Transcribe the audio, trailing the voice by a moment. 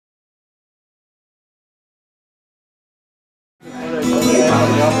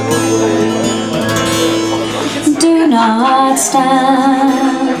Do not stand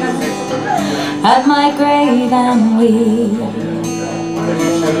at my grave and weep.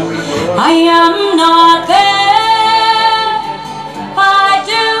 I am not there, I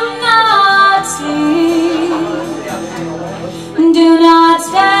do not sleep. Do not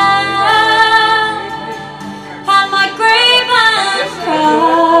stand at my grave and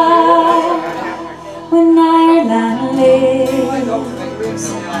cry. When Ireland lives,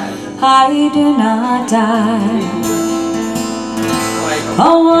 I do not die.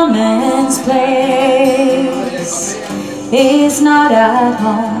 A woman's place is not at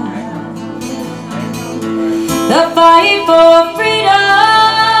home. The fight for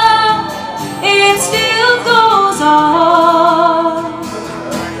freedom, it still goes on.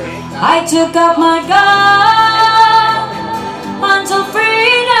 I took up my gun until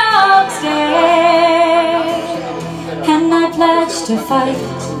freedom's day, and I pledged to fight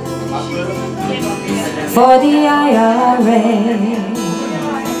for the IRA.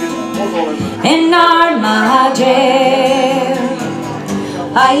 In Armagh jail,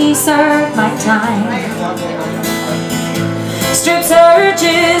 I served my time. Strip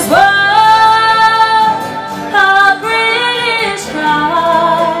searches were a British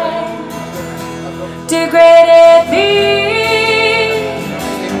crime. Degraded me,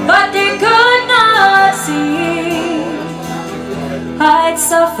 but they could not see I'd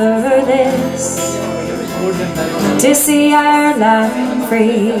suffer this to see Ireland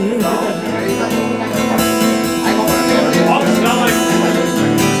free.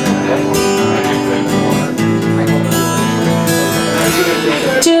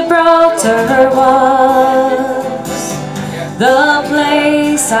 Gibraltar was the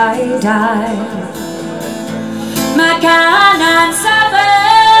place I died. McCann and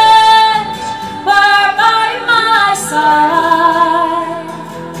Savage were by my side.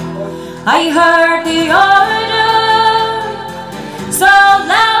 I heard the order so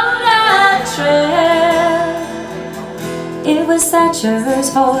loud and shrill. It was Thatcher's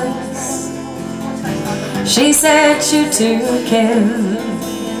voice. She said shoot to kill.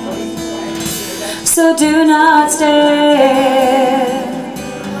 So do not stare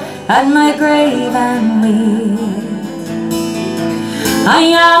at my grave and weep. I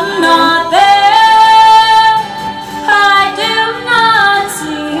am not there, I do not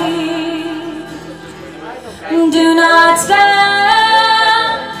sleep. Do not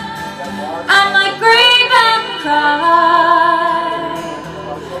stand at my grave and cry.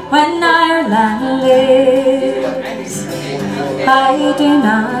 When Ireland lives, I do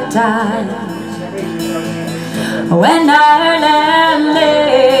not die. When Ireland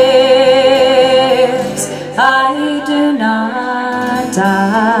lives, I do not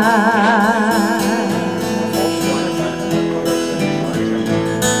die.